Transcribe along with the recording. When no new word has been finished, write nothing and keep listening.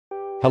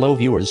Hello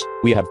viewers,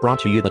 we have brought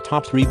to you the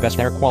top 3 best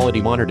air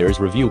quality monitors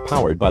review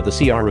powered by the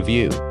CR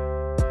Review.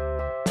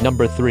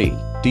 Number 3.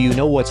 Do you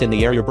know what's in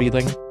the air you're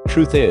breathing?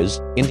 Truth is,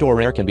 indoor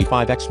air can be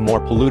 5x more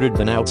polluted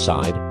than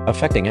outside,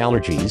 affecting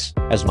allergies,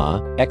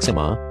 asthma,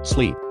 eczema,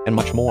 sleep, and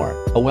much more.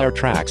 Aware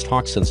tracks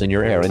toxins in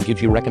your air and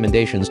gives you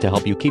recommendations to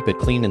help you keep it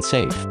clean and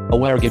safe.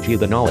 Aware gives you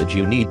the knowledge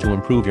you need to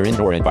improve your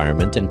indoor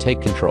environment and take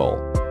control.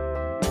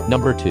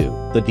 Number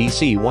 2. The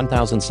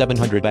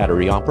DC1700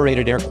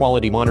 battery-operated air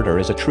quality monitor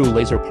is a true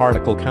laser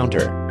particle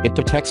counter. It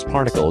detects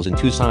particles in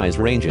 2 size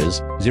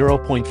ranges,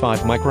 0.5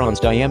 microns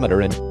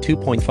diameter and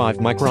 2.5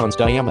 microns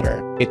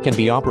diameter. It can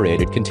be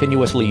operated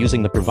continuously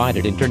using the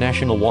provided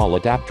international wall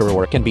adapter,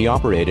 or it can be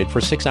operated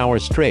for 6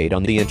 hours straight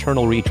on the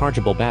internal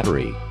rechargeable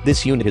battery.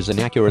 This unit is an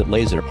accurate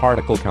laser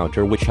particle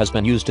counter which has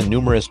been used in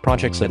numerous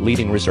projects at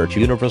leading research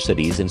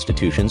universities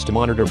institutions to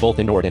monitor both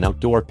indoor and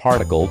outdoor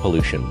particle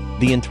pollution.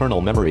 The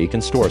internal memory can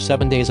store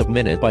 7 days of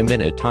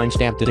minute-by-minute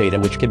time-stamped data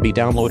which can be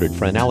downloaded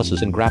for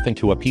analysis and graphing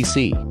to a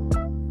PC.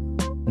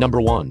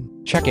 Number 1.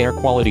 Check air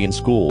quality in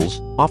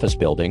schools, office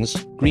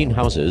buildings,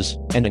 greenhouses,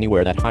 and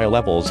anywhere that high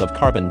levels of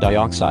carbon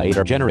dioxide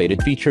are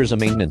generated. Features a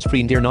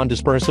maintenance-free near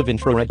non-dispersive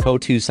infrared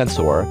CO2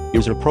 sensor,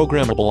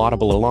 user-programmable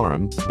audible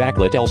alarm,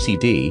 backlit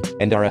LCD,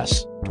 and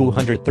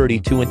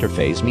RS-232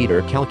 interface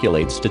meter.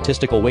 Calculates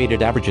statistical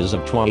weighted averages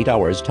of 8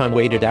 hours time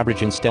weighted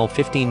average. Install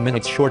 15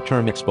 minutes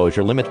short-term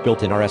exposure limit.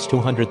 Built-in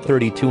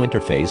RS-232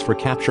 interface for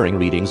capturing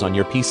readings on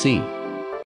your PC.